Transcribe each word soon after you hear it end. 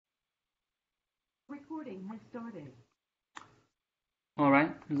Recording has started.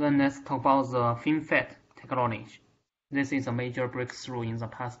 Alright, then let's talk about the FinFET technology. This is a major breakthrough in the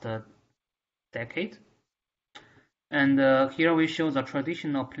past decade. And here we show the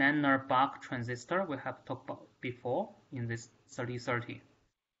traditional planar buck transistor we have talked about before in this 3030.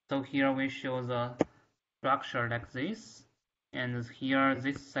 So here we show the structure like this. And here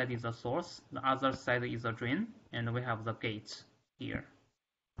this side is the source, the other side is the drain, and we have the gate here.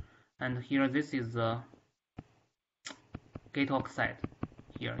 And here this is the gate oxide.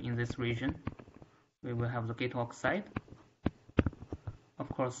 Here in this region we will have the gate oxide. Of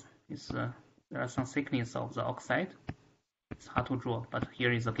course there are some thickness of the oxide, it's hard to draw, but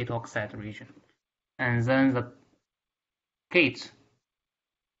here is the gate oxide region. And then the gate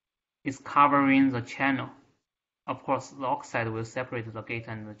is covering the channel. Of course the oxide will separate the gate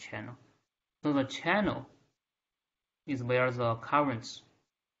and the channel. So the channel is where the current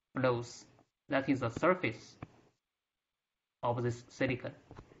flows. That is the surface of this silicon.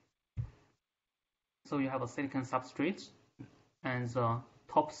 So you have a silicon substrate, and the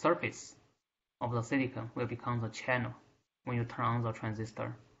top surface of the silicon will become the channel when you turn on the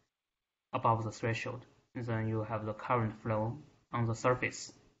transistor above the threshold. And then you have the current flow on the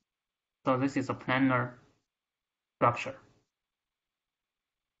surface. So this is a planar structure.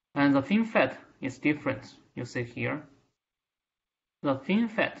 And the FinFET is different. You see here. The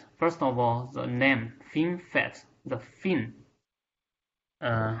FinFET, first of all, the name FinFET, the fin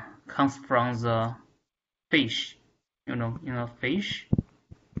comes from the fish. You know, in a fish.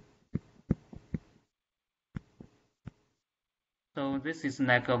 So this is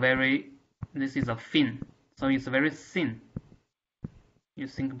like this is a fin. So it's very thin. You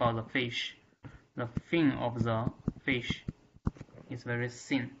think about the fish. The fin of the fish is very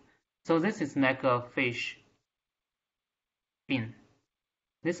thin. So this is like a fish fin.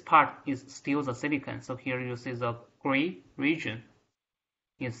 This part is still the silicon. So here you see the gray region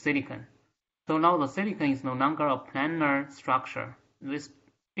is silicon. So now the silicon is no longer a planar structure. This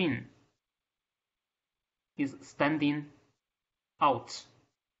fin is standing out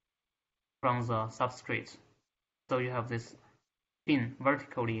from the substrate. So you have this fin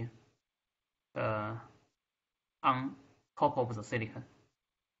vertically on top of the silicon.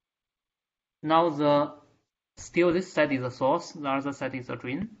 Now still this side is the source, the other side is the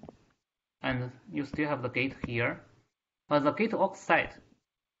drain, and you still have the gate here. But the gate oxide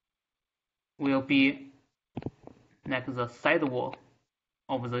will be like the sidewall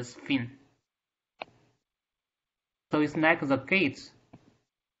of this fin. So it's like the gate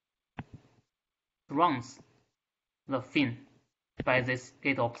surrounds the fin by this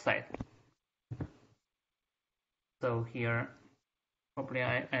gate oxide. So here, probably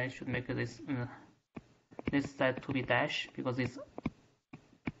I should make this side to be dash, because this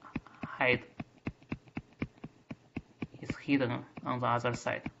height is hidden on the other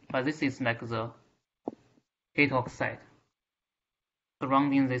side. But this is like the gate oxide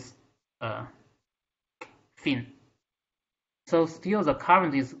surrounding this fin. So still the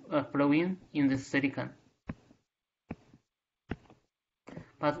current is flowing in this silicon.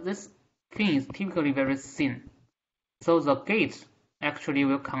 But this fin is typically very thin. So the gate actually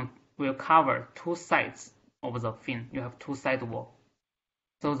will cover two sides of the fin. You have two sidewall.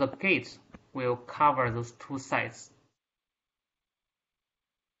 So the gate will cover those two sides.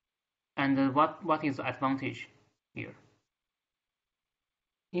 And what is the advantage here?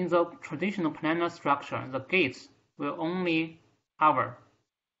 In the traditional planar structure, the gate will only cover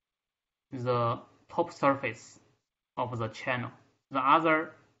the top surface of the channel. The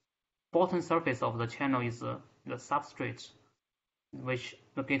other bottom surface of the channel is the substrate, which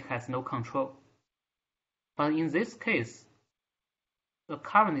the gate has no control. But in this case, the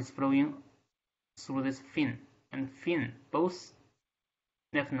current is flowing through this fin, and fin, both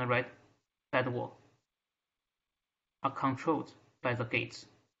left and right sidewall, are controlled by the gate.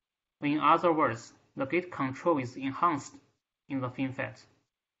 In other words, the gate control is enhanced in the FinFET.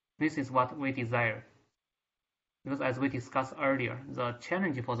 This is what we desire. Because as we discussed earlier, the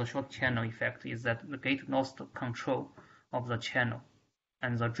challenge for the short channel effect is that the gate lost control of the channel,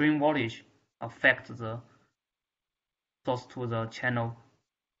 and the drain voltage affects the source to the channel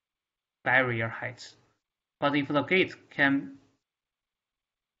barrier height. But if the gate can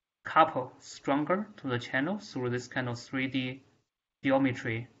couple stronger to the channel through this kind of 3D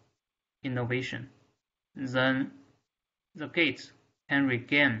geometry innovation, then the gate can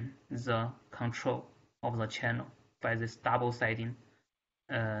regain the control of the channel by this double-siding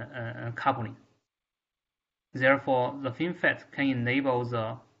coupling. Therefore, the FinFET can enable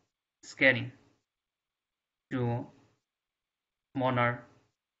the scaling to smaller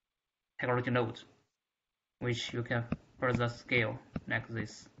technology nodes. which you can further scale like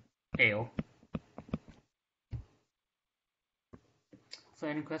this L. So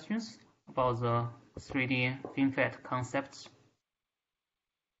any questions about the 3D FinFET concepts?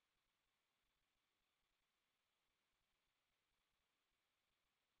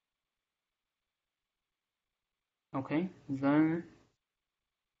 Okay, then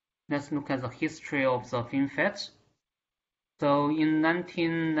let's look at the history of the FinFET. So in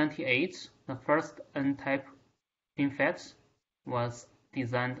 1998, the first N-type FinFET was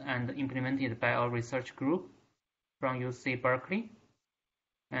designed and implemented by a research group from UC Berkeley.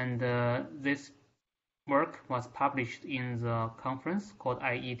 And this work was published in the conference called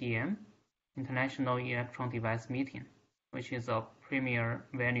IEDM, International Electron Device Meeting, which is a premier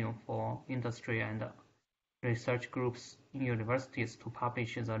venue for industry and research groups in universities to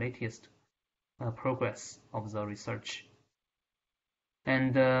publish the latest progress of the research.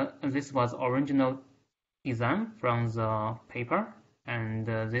 And this was original design from the paper, and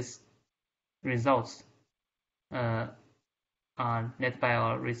these results are led by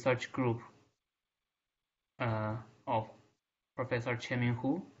a research group of Professor Qianmin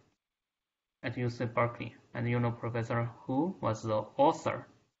Hu at UC Berkeley. And you know Professor Hu was the author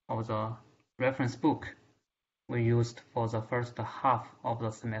of the reference book we used for the first half of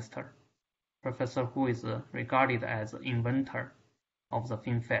the semester. Professor Hu is regarded as the inventor of the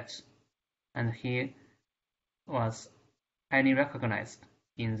FinFET, and he was highly recognized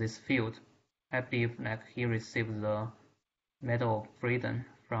in this field. I believe like he received the Medal of Freedom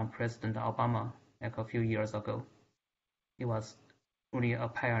from President Obama like a few years ago. He was really a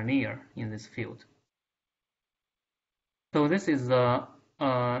pioneer in this field. So this is the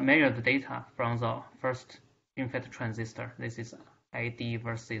measured data from the first FinFET transistor. This is ID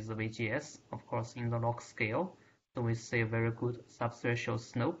versus VGS, of course, in the log scale. So we see very good subthreshold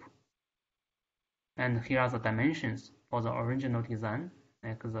slope. And here are the dimensions for the original design,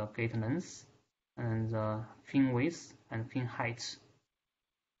 like the gate length and the fin width and fin height.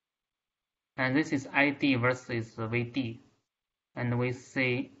 And this is ID versus VD. And we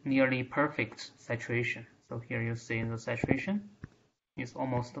see nearly perfect saturation. So here you see the saturation is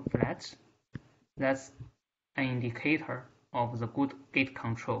almost flat. That's an indicator of the good gate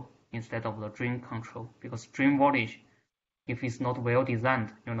control instead of the drain control, because drain voltage, if it's not well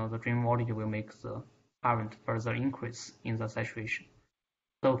designed, the drain voltage will make the current further increase in the saturation.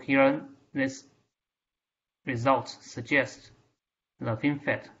 So here, this result suggests the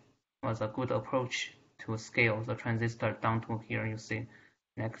FinFET was a good approach to scale the transistor down to here you see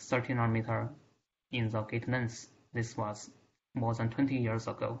like 30 nanometer in the gate length. This was more than 20 years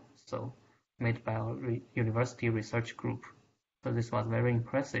ago, so made by a university research group. So this was very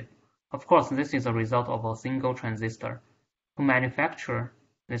impressive. Of course, this is a result of a single transistor. To manufacture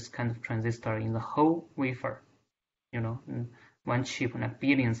this kind of transistor in the whole wafer, one chip, like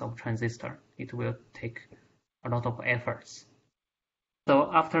billions of transistors, it will take a lot of efforts. So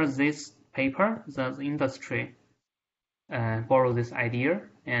after this paper, the industry borrowed this idea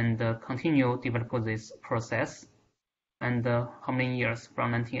and continue develop this process. And how many years?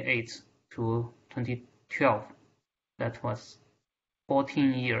 From 1998 to 2012, that was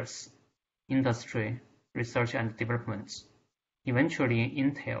 14 years industry research and development. Eventually,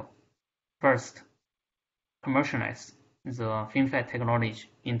 Intel first commercialized the FinFET technology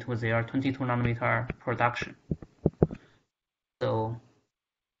into their 22 nanometer production. So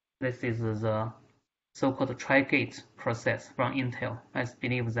this is the so-called tri-gate process from Intel. I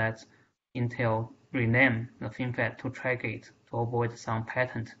believe that Intel renamed the FinFET to tri-gate to avoid some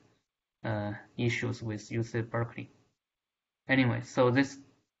patent issues with UC Berkeley. Anyway, so this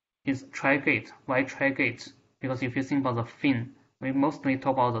is tri-gate. Why tri-gate? Because if you think about the fin, we mostly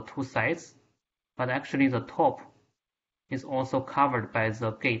talk about the two sides, but actually the top is also covered by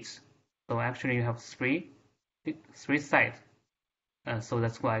the gates. So actually you have three sides. So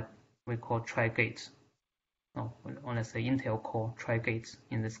that's why we call tri-gate. Let's say Intel call tri-gate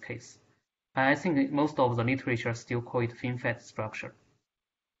in this case. I think most of the literature still call it FinFET structure.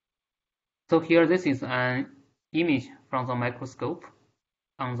 So here this is an image from the microscope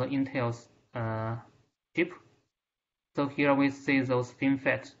on the Intel's chip. So here we see those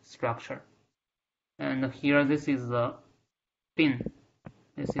FinFET structure. And here this is the fin.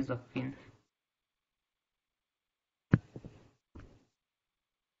 This is a fin.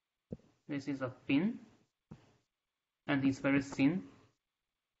 This is a fin, and it's very thin.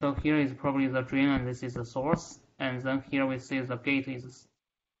 So here is probably the drain, and this is the source. And then here we see the gate is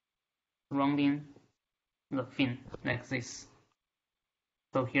surrounding the fin like this.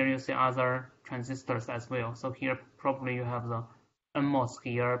 So here you see other transistors as well. So here probably you have the NMOS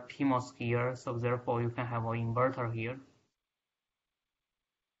here, PMOS here, so therefore you can have an inverter here.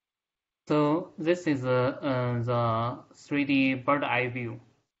 So this is the 3D bird eye view.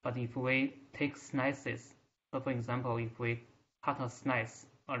 But if we take slices, so for example, if we cut a slice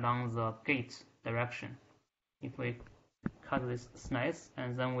along the gate direction, if we cut this slice,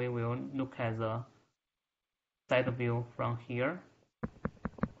 and then we will look at the side view from here,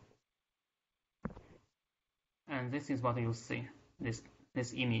 and this is what you see.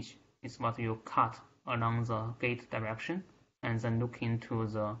 This image is what you cut along the gate direction, and then look into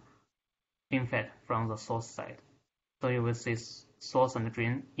the FinFET from the source side. So you will see source and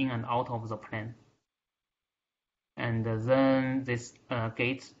drain in and out of the plane. And then this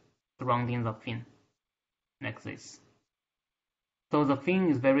gate surrounding the fin, like this. So the fin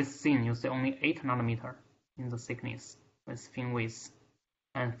is very thin, you see only 8 nanometer in the thickness with fin width.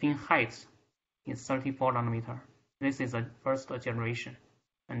 And fin height is 34 nanometer. This is the first generation.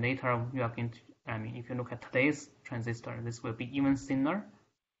 And later you are going to, if you look at today's transistor, this will be even thinner,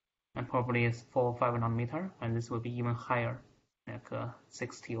 and probably is 4 or 5 nanometer, and this will be even higher, like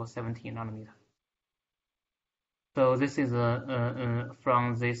 60 or 70 nanometer. So this is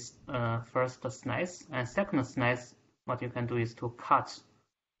from this first slice. And second slice, what you can do is to cut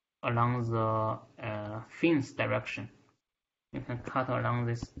along the fins direction. You can cut along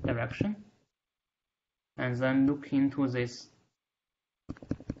this direction, and then look into this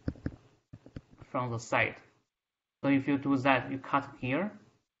from the side. So if you do that, you cut here,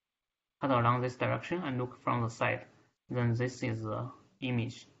 cut along this direction, and look from the side. Then this is the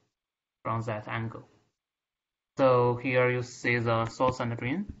image from that angle. So here you see the source and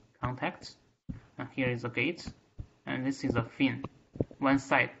drain contact, and here is the gate, and this is the fin, one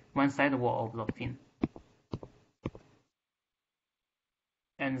side wall of the fin.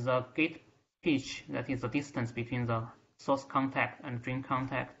 And the gate pitch, that is the distance between the source contact and drain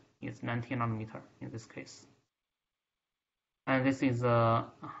contact, is 90 nanometer in this case. And this is the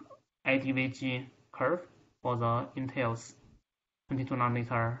IDVG curve for the Intel's 22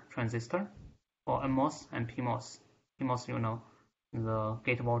 nanometer transistor for NMOS and PMOS. PMOS, you know, the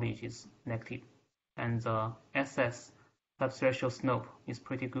gate voltage is negative, and the SS subthreshold slope is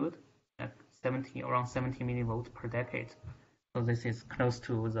pretty good, like around 70 millivolts per decade. So this is close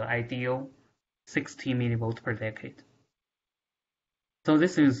to the ideal 60 millivolts per decade. So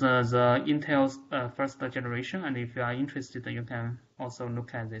this is the Intel's first generation, and if you are interested, you can also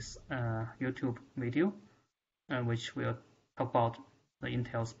look at this YouTube video, which will talk about the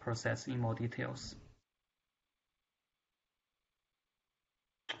Intel's process in more details.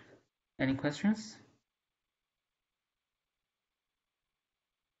 Any questions?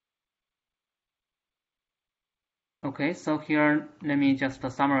 Okay, so here let me just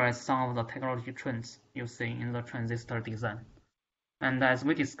summarize some of the technology trends you see in the transistor design. And as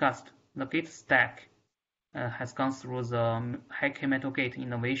we discussed, the gate stack has gone through the high-K metal gate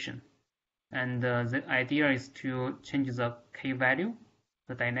innovation. And the idea is to change the K value,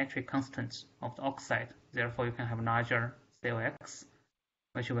 the dielectric constant of the oxide. Therefore, you can have larger COX,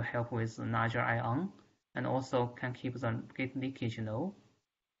 which will help with larger ion, and also can keep the gate leakage low.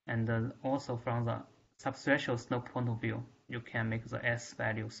 And also from the subthreshold slope point of view, you can make the S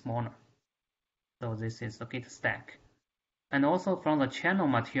value smaller. So this is the gate stack. And also from the channel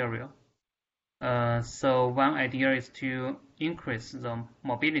material, so one idea is to increase the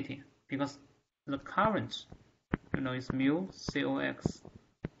mobility, because the current, you know, is mu COX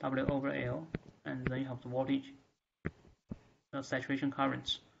W over L, and then you have the voltage, the saturation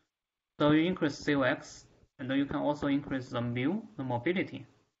current. So you increase COX, and then you can also increase the mu, the mobility.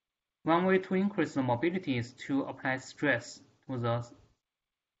 One way to increase the mobility is to apply stress to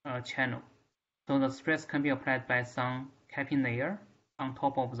the channel. So the stress can be applied by some capping layer on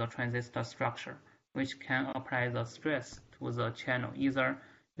top of the transistor structure, which can apply the stress to the channel. Either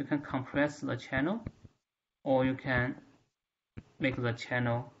you can compress the channel, or you can make the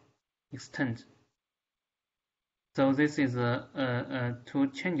channel extend. So this is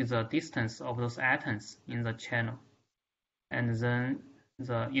to change the distance of those atoms in the channel. And then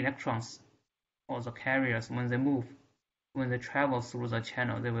the electrons or the carriers, when they travel through the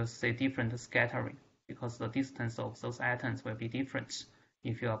channel, they will see different scattering, because the distance of those atoms will be different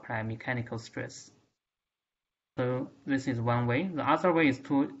if you apply mechanical stress. So this is one way. The other way is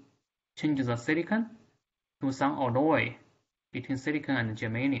to change the silicon to some alloy between silicon and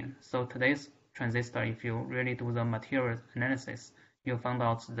germanium. So today's transistor, if you really do the material analysis, you found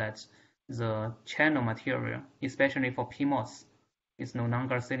out that the channel material, especially for PMOS, is no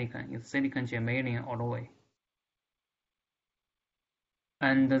longer silicon. It's silicon germanium alloy.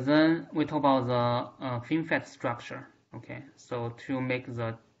 And then we talk about the FinFET structure. Okay, so to make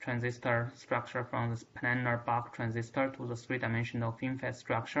the transistor structure from this planar bulk transistor to the three-dimensional FinFET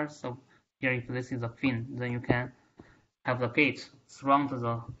structure. So here, if this is a fin, then you can have the gate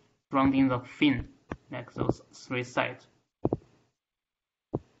surrounding the fin, like those three sides.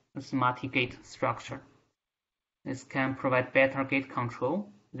 This multi-gate structure. This can provide better gate control.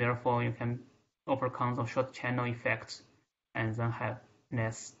 Therefore, you can overcome the short channel effects and then have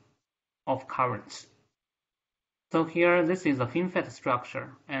less off currents. So here, this is a FinFET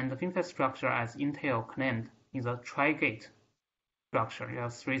structure, and the FinFET structure, as Intel claimed, is a tri-gate structure. You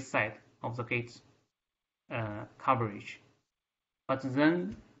have three sides of the gate coverage. But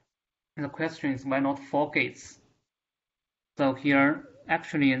then the question is, why not four gates? So here,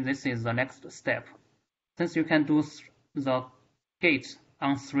 actually, this is the next step. Since you can do the gate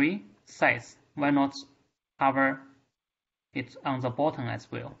on three sides, why not cover it on the bottom as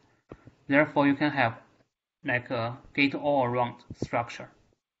well? Therefore, you can have like a gate all around structure.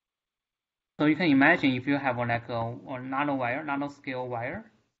 So you can imagine if you have like a nanoscale wire,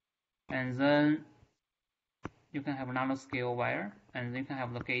 and then you can have a nanoscale wire, and then you can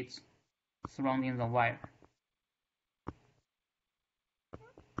have the gates surrounding the wire,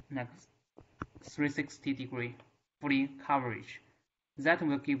 like 360-degree fully coverage. That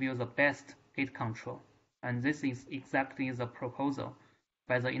will give you the best gate control, and this is exactly the proposal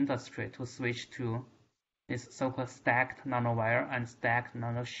by the industry to switch to this so-called stacked nanowire and stacked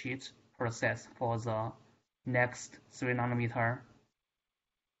nanosheet process for the next 3 nanometer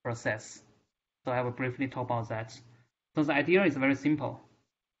process. So I will briefly talk about that. So the idea is very simple.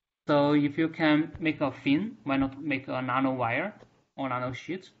 So if you can make a fin, why not make a nanowire or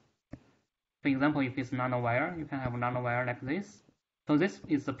nanosheet? For example, if it's nanowire, you can have a nanowire like this. So this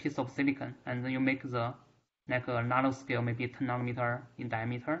is a piece of silicon, and then you make the like a nanoscale, maybe 10 nanometer in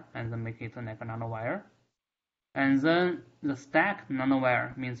diameter, and then make it like a nanowire. And then the stacked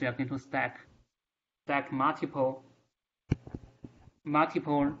nanowire means you are going to stack multiple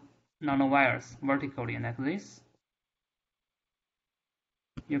nanowires vertically like this.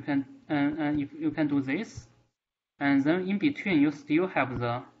 You can if you can do this, and then in between you still have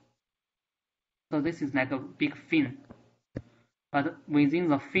the. So this is like a big fin, but within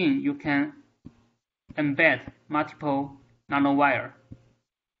the fin you can embed multiple nanowire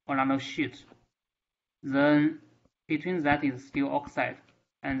or nanosheet. Then between that is still oxide,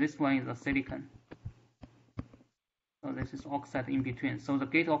 and this one is a silicon. So this is oxide in between. So the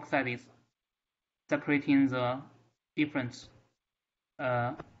gate oxide is separating the different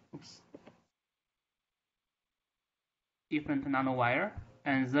different nanowire,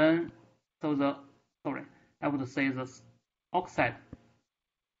 and then I would say the oxide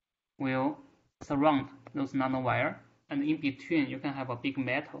will surround those nanowire, and in between you can have a big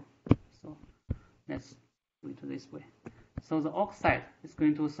metal. So let's do it this way. So the oxide is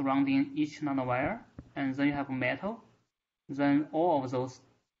going to surrounding each nanowire, and then you have metal. Then all of those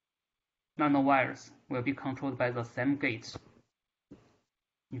nanowires will be controlled by the same gate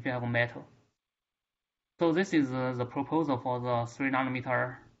if you have metal. So this is the proposal for the 3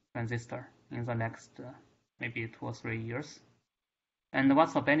 nanometer transistor in the next maybe 2 or 3 years. And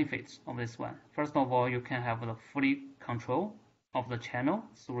what's the benefits of this one? First of all, you can have the fully control of the channel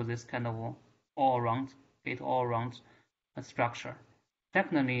through this kind of gate all around structure.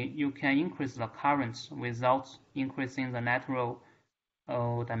 Secondly, you can increase the current without increasing the natural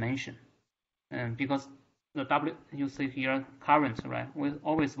dimension. Because the W, you see here, current, right? We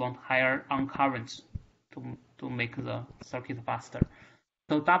always want higher on current to make the circuit faster.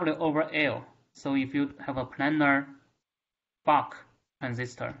 So W over L. So if you have a planar bulk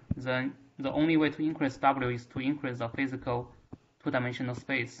transistor, then the only way to increase W is to increase the physical two-dimensional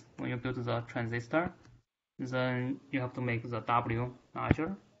space. When you build the transistor, then you have to make the W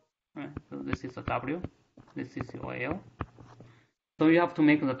larger. Right? So this is the W, this is your L. So you have to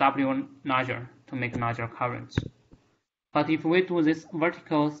make the W larger to make larger currents. But if we do this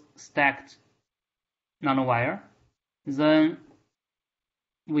vertical stacked nanowire, then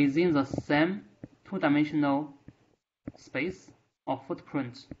within the same two-dimensional space or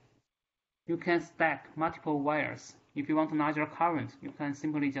footprint, you can stack multiple wires. If you want larger current, you can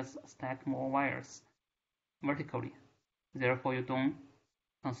simply just stack more wires vertically. Therefore, you don't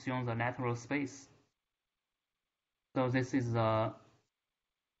consume the natural space. So this is the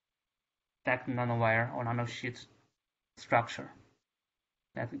stacked nanowire or nanosheet structure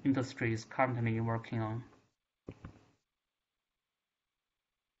that the industry is currently working on.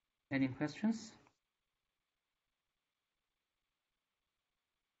 Any questions?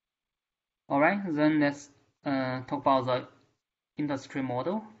 All right, then let's talk about the industry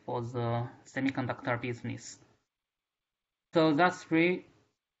model for the semiconductor business. So that's three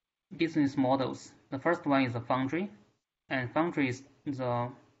business models. The first one is the foundry, and foundry is the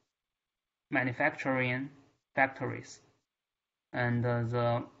manufacturing factories, and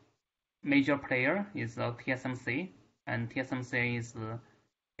the major player is TSMC, and TSMC is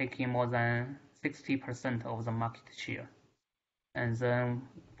taking more than 60% of the market share, and then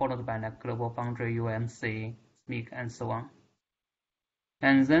followed by like Global Foundry, UMC, SMIC, and so on.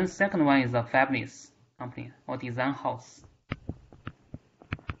 And then second one is the fabless company or design house.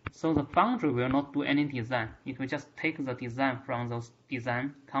 So the foundry will not do any design. It will just take the design from those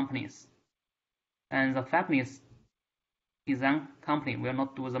design companies. And the fabless design company will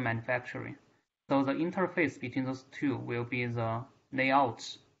not do the manufacturing. So the interface between those two will be the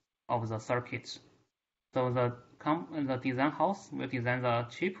layout of the circuit. So the design house will design the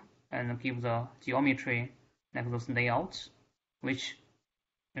chip and give the geometry like those layouts, which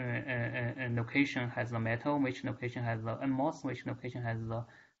location has the metal, which location has the NMOS, which location has the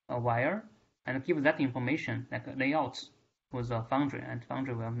wire, and give that information like layout to the foundry, and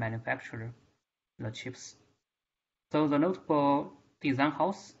foundry will manufacture the chips. So the notable design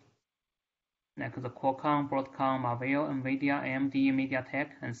house, like the Qualcomm, Broadcom, Marvell, NVIDIA, AMD,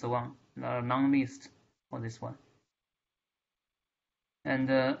 MediaTek, and so on, the long list for this one. And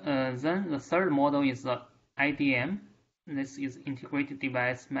then the third model is the IDM. This is integrated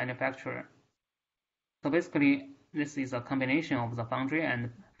device manufacturer. So basically, this is a combination of the foundry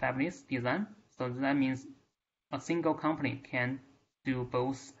and fabless design. So that means a single company can do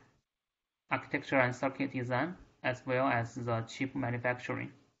both architecture and circuit design as well as the chip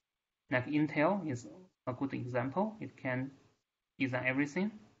manufacturing. Like Intel is a good example. It can design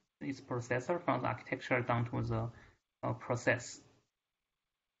everything, its processor from the architecture down to the process.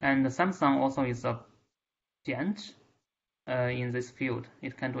 And Samsung also is a giant in this field.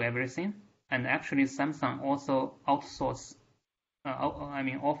 It can do everything. And actually, Samsung also offers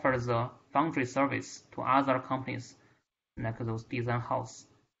the foundry service to other companies, like those design house.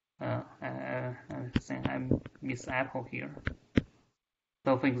 I think I miss Apple here.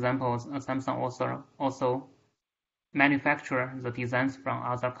 So, for example, Samsung also manufacture the designs from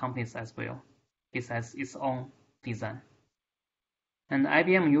other companies as well, besides its own design. And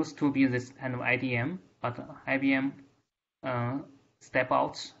IBM used to be this kind of IDM, but IBM step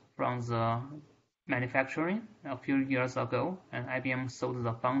out from the manufacturing a few years ago, and IBM sold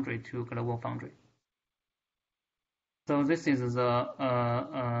the foundry to Global Foundry. So this is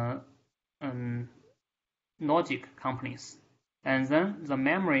the logic companies. And then the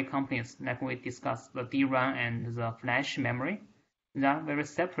memory companies, like we discussed, the DRAM and the flash memory, they are very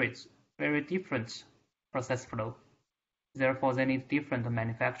separate, very different process flow. Therefore, they need different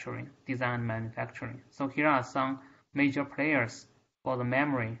manufacturing, design and manufacturing. So here are some major players for the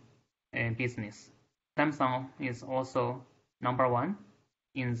memory business. Samsung is also number one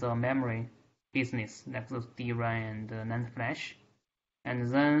in the memory business, like those DRAM and NAND flash. And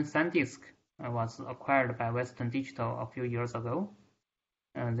then SanDisk was acquired by Western Digital a few years ago.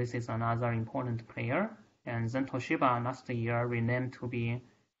 This is another important player. And then Toshiba last year renamed to be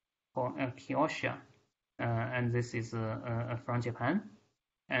Kioxia, and this is from Japan.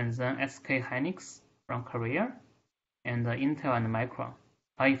 And then SK Hynix from Korea, and Intel and Micron.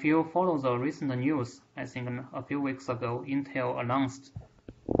 If you follow the recent news, I think a few weeks ago, Intel announced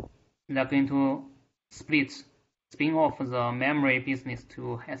they're going to spin off the memory business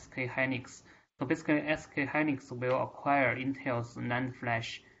to SK Hynix. So basically, SK Hynix will acquire Intel's NAND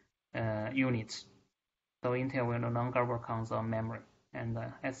flash units. So Intel will no longer work on the memory, and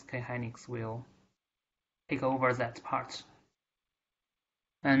SK Hynix will take over that part.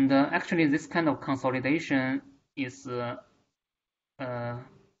 And actually, this kind of consolidation is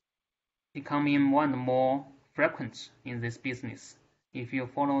becoming more and more frequent in this business. If you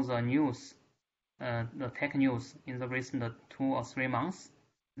follow the news, the tech news in the recent 2 or 3 months,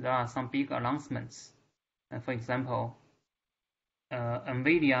 there are some big announcements. For example,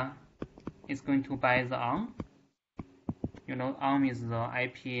 NVIDIA is going to buy the ARM. You know, ARM is the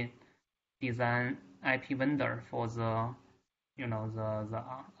IP design, IP vendor for the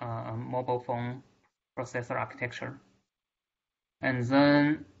mobile phone processor architecture. And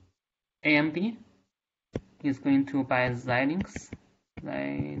then AMD is going to buy Xilinx.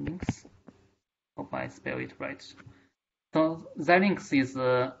 Hope I spell it right. So Xilinx is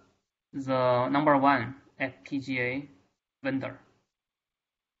the number one FPGA vendor.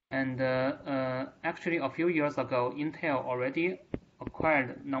 And actually, a few years ago, Intel already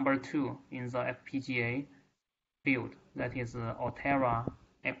acquired number 2 in the FPGA field. That is Altera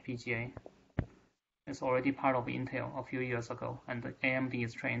FPGA. It's already part of Intel a few years ago, and AMD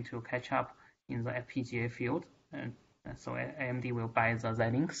is trying to catch up in the FPGA field. And So AMD will buy the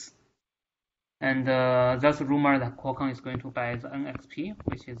Xilinx. And there's a rumor that Qualcomm is going to buy the NXP,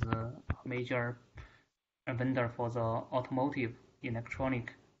 which is a major vendor for the automotive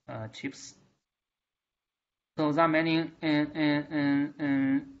electronic chips. So there are many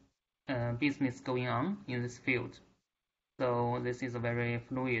business going on in this field. So this is a very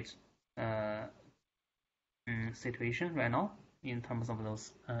fluid situation right now in terms of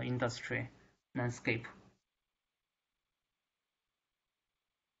those industry landscape.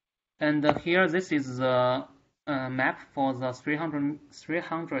 And here, this is the map for the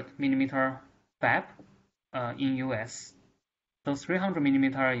 300 millimeter fab in US. So 300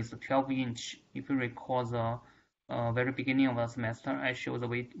 millimeter is 12 inch. If you recall the very beginning of the semester, I showed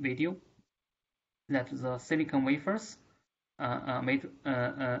the video that the silicon wafers made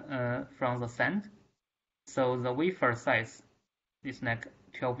from the sand. So the wafer size is like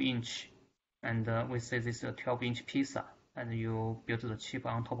 12 inch, and we say this is a 12-inch pizza, and you build the chip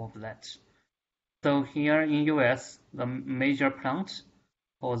on top of that. So here in US, the major plant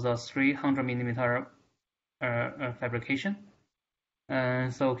for the 300 millimeter fabrication.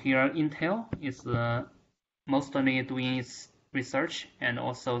 So here Intel is mostly doing its research and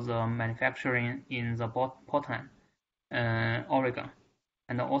also the manufacturing in the Portland, Oregon.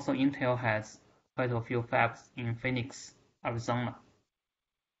 And also Intel has quite a few fabs in Phoenix, Arizona.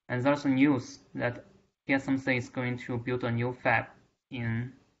 And there's news that TSMC is going to build a new fab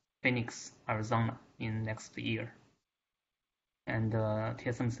in Phoenix, Arizona in next year. And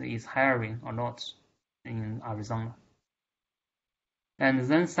TSMC is hiring a lot in Arizona. And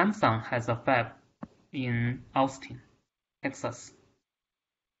then Samsung has a fab in Austin, Texas.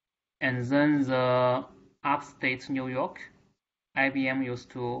 And then the upstate New York, IBM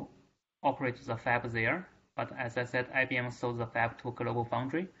used to operate the fab there. But as I said, IBM sold the fab to Global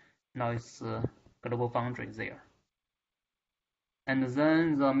Foundry. Now it's Global Foundry there. And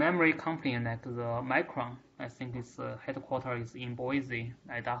then the memory company like the Micron, I think its headquarters is in Boise,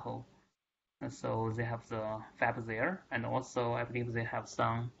 Idaho. And so they have the fab there, and also I believe they have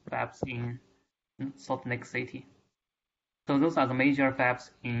some fabs in Salt Lake City. So those are the major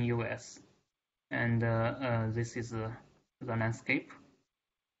fabs in US, and this is the landscape.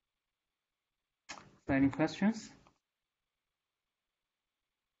 So any questions?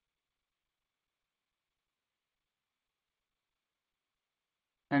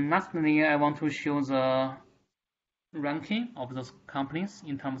 And lastly, I want to show the ranking of those companies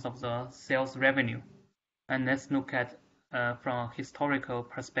in terms of the sales revenue. And let's look at from a historical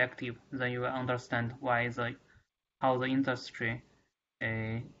perspective, then you will understand how the industry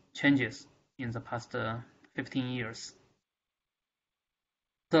changes in the past 15 years.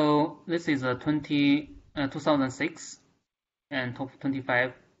 So this is 2006 and top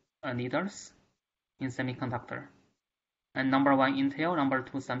 25 leaders in semiconductor. And number 1 Intel, number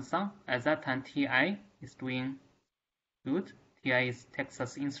 2 Samsung. At that time, TI is doing good. TI is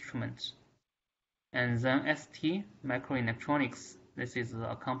Texas Instruments. And then ST Microelectronics. This is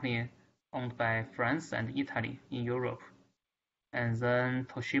a company owned by France and Italy in Europe. And then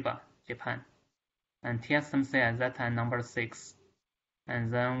Toshiba, Japan. And TSMC at that time number 6.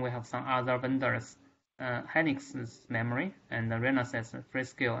 And then we have some other vendors. Hynix's memory and Renesas,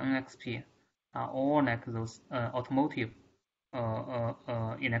 Freescale, NXP are all like those automotive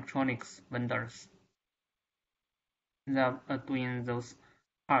electronics vendors. They are doing those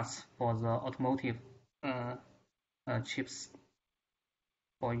parts for the automotive chips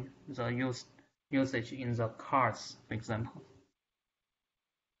for the usage in the cars, for example.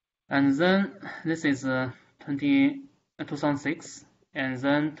 And then this is 2006, and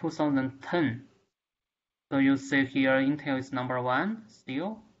then 2010. So you see here Intel is number 1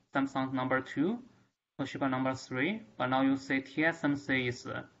 still, Samsung number 2, Toshiba number 3, but now you see TSMC is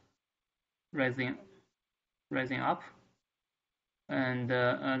rising up. And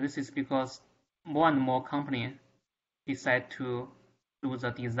this is because more and more companies decide to do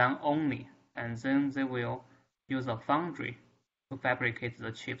the design only, and then they will use a foundry to fabricate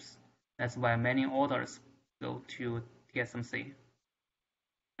the chips. That's why many orders go to TSMC.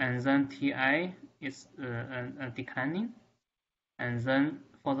 And then TI is declining. And then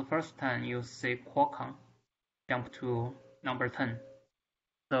for the first time, you see Qualcomm jump to number 10.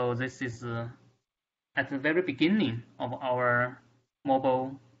 So this is at the very beginning of our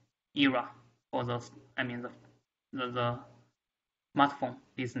mobile era for the smartphone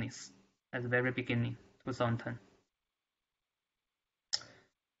business at the very beginning, 2010.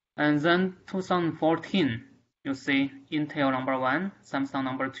 And then 2014, you see Intel number 1, Samsung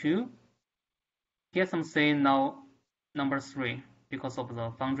number 2, TSMC now number 3 because of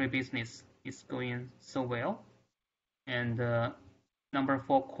the foundry business is going so well. And number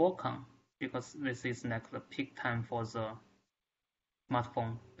 4, Qualcomm, because this is like the peak time for the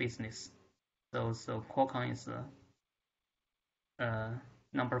smartphone business. So Qualcomm is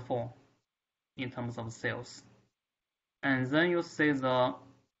number 4 in terms of sales. And then you see the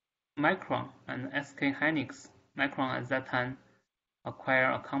Micron and SK Hynix. Micron at that time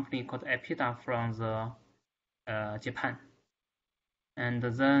acquired a company called Epida from the Japan. And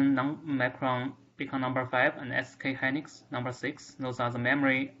then Micron become number 5 and SK Hynix number 6. Those are the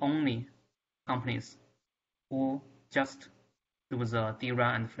memory-only companies who just do the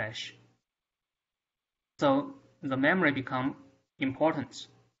DRAM and flash. So the memory become important.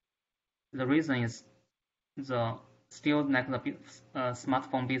 The reason is the still like the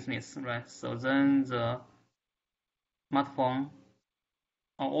smartphone business, right? So then the smartphone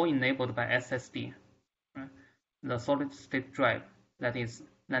are all enabled by SSD, right? The solid state drive, that is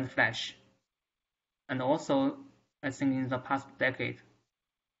NAND flash. And also, I think in the past decade,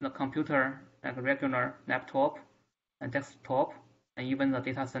 the computer, like regular laptop and desktop, and even the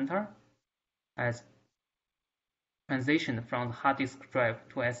data center, has transitioned from the hard disk drive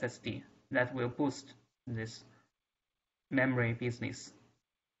to SSD. That will boost this memory business,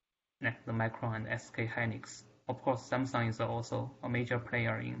 like the Micron and SK Hynix. Of course, Samsung is also a major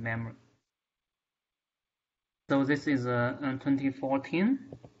player in memory. So this is 2014,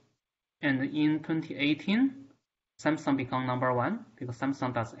 and in 2018, Samsung become number 1 because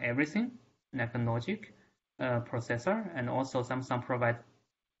Samsung does everything, like a logic, processor, and also Samsung provide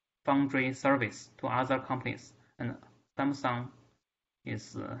foundry service to other companies, and Samsung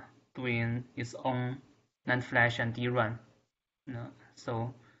is doing its own NAND flash and DRAM.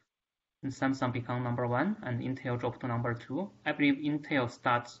 So Samsung become number 1 and Intel dropped to number 2. I believe Intel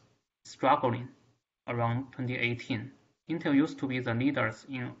starts struggling around 2018. Intel used to be the leaders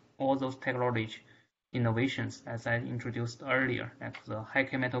in all those technology innovations, as I introduced earlier, like the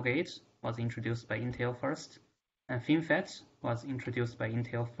high-k metal gate was introduced by Intel first, and FinFET was introduced by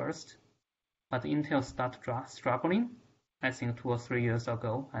Intel first. But Intel started struggling, I think 2 or 3 years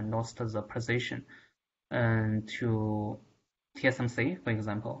ago, and lost the position to TSMC, for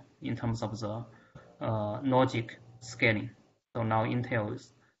example, in terms of the logic scaling. So now Intel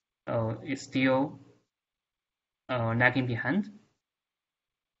is still lagging behind.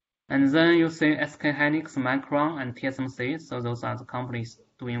 And then you see SK Hynix, Micron, and TSMC. So those are the companies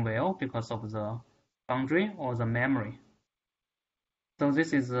doing well because of the foundry or the memory. So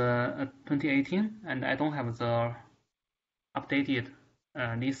this is 2018, and I don't have the updated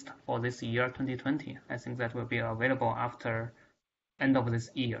list for this year, 2020. I think that will be available after end of this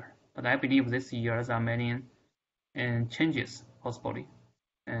year. But I believe this year there are many changes possibly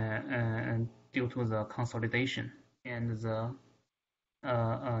due to the consolidation and the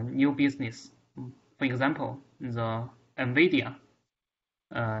new business. For example, the NVIDIA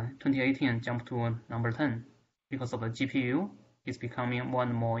 2018 jumped to number 10 because of the GPU is becoming more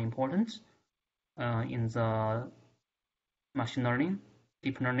and more important in the machine learning,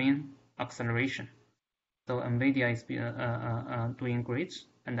 deep learning acceleration. So NVIDIA is doing great,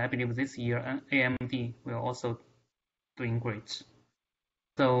 and I believe this year AMD will also doing great.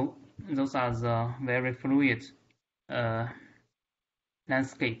 So those are the very fluid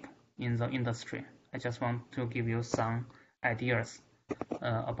landscape in the industry. I just want to give you some ideas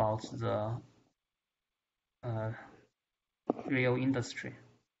about the real industry.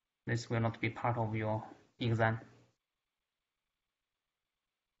 This will not be part of your exam.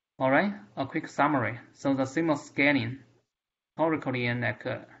 Alright, a quick summary. So the CMOS scaling, historically, like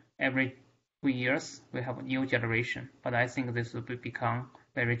every 2 years, we have a new generation, but I think this will become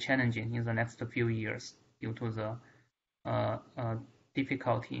very challenging in the next few years due to the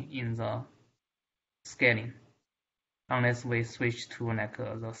difficulty in the scaling, unless we switch to like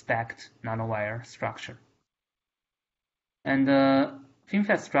the stacked nanowire structure. And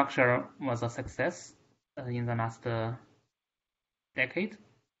FinFET structure was a success in the last decade,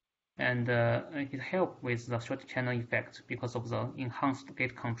 and it helped with the short channel effect because of the enhanced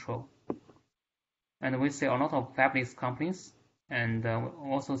gate control. And we see a lot of fabless companies, and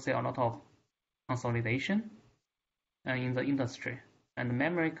we also see a lot of consolidation in the industry. And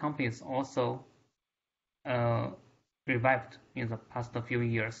memory companies also revived in the past few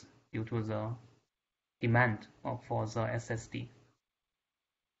years due to the demand for the SSD.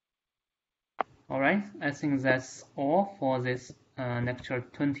 Alright, I think that's all for this lecture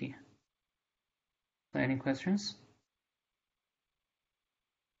 20. So any questions?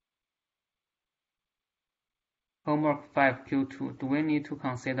 Homework 5 Q2. Do we need to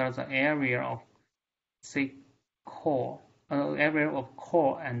consider the area of core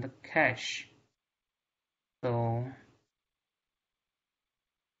and cache? So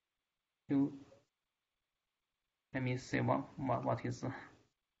Let me see what is the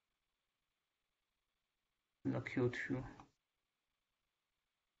Q2.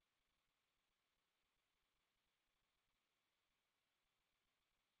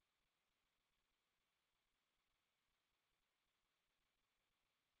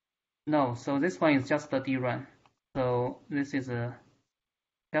 No, so this one is just the DRAM. So this is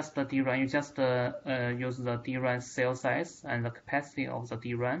just the DRAM. You just use the DRAM cell size and the capacity of the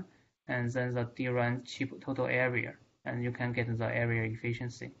DRAM, and then the DRAM chip total area, and you can get the area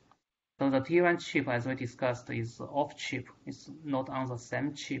efficiency. So the DRAM chip, as we discussed, is off chip. It's not on the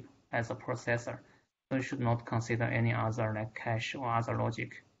same chip as the processor. So you should not consider any other like cache or other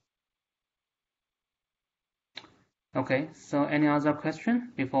logic. Okay, so any other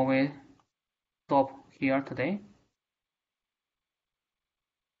question before we stop here today?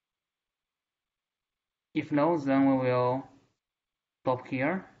 If no, then we will stop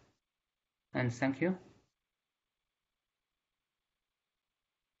here, and thank you.